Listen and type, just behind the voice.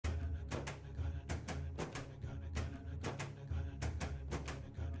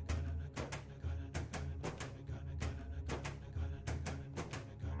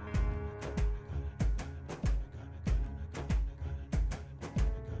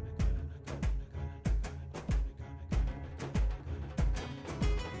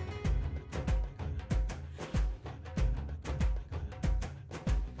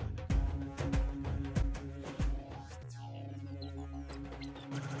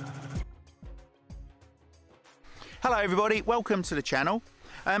Hello everybody, welcome to the channel.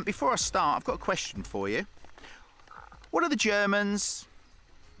 Before I start, I've got a question for you. What are the Germans,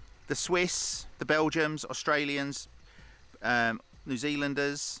 the Swiss, the Belgians, Australians, New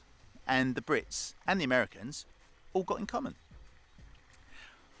Zealanders and the Brits and the Americans all got in common?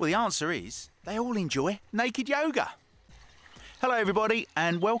 Well, the answer is they all enjoy naked yoga. Hello everybody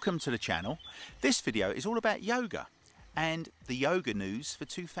and welcome to the channel. This video is all about yoga and the yoga news for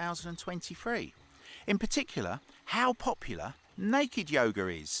 2023. In particular, how popular naked yoga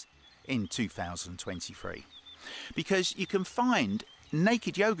is in 2023. Because you can find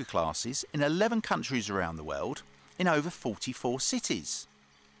naked yoga classes in 11 countries around the world in over 44 cities.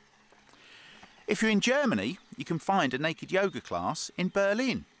 If you're in Germany, you can find a naked yoga class in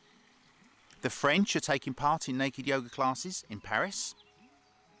Berlin. The French are taking part in naked yoga classes in Paris.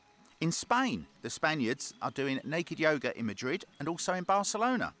 In Spain, the Spaniards are doing naked yoga in Madrid and also in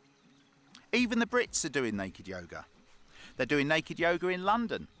Barcelona. Even the Brits are doing naked yoga. They're doing naked yoga in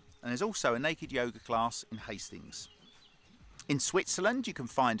London, and there's also a naked yoga class in Hastings. In Switzerland, you can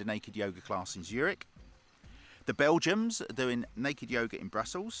find a naked yoga class in Zurich. The Belgians are doing naked yoga in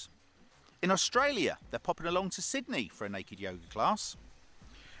Brussels. In Australia, they're popping along to Sydney for a naked yoga class.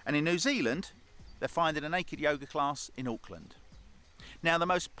 And in New Zealand, they're finding a naked yoga class in Auckland. Now, the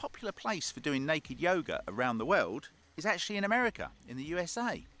most popular place for doing naked yoga around the world is actually in America, in the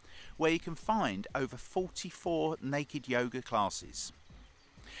USA, where you can find over 44 naked yoga classes.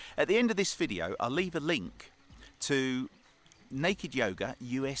 At the end of this video, I'll leave a link to Naked Yoga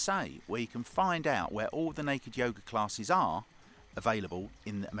USA, where you can find out where all the naked yoga classes are available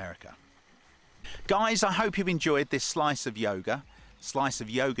in America. Guys, I hope you've enjoyed this slice of yoga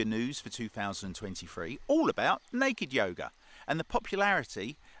news for 2023, all about naked yoga and the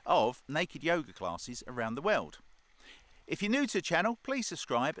popularity of naked yoga classes around the world. If you're new to the channel, please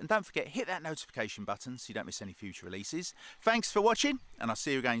subscribe and don't forget, hit that notification button so you don't miss any future releases. Thanks for watching and I'll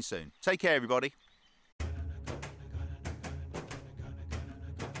see you again soon. Take care everybody.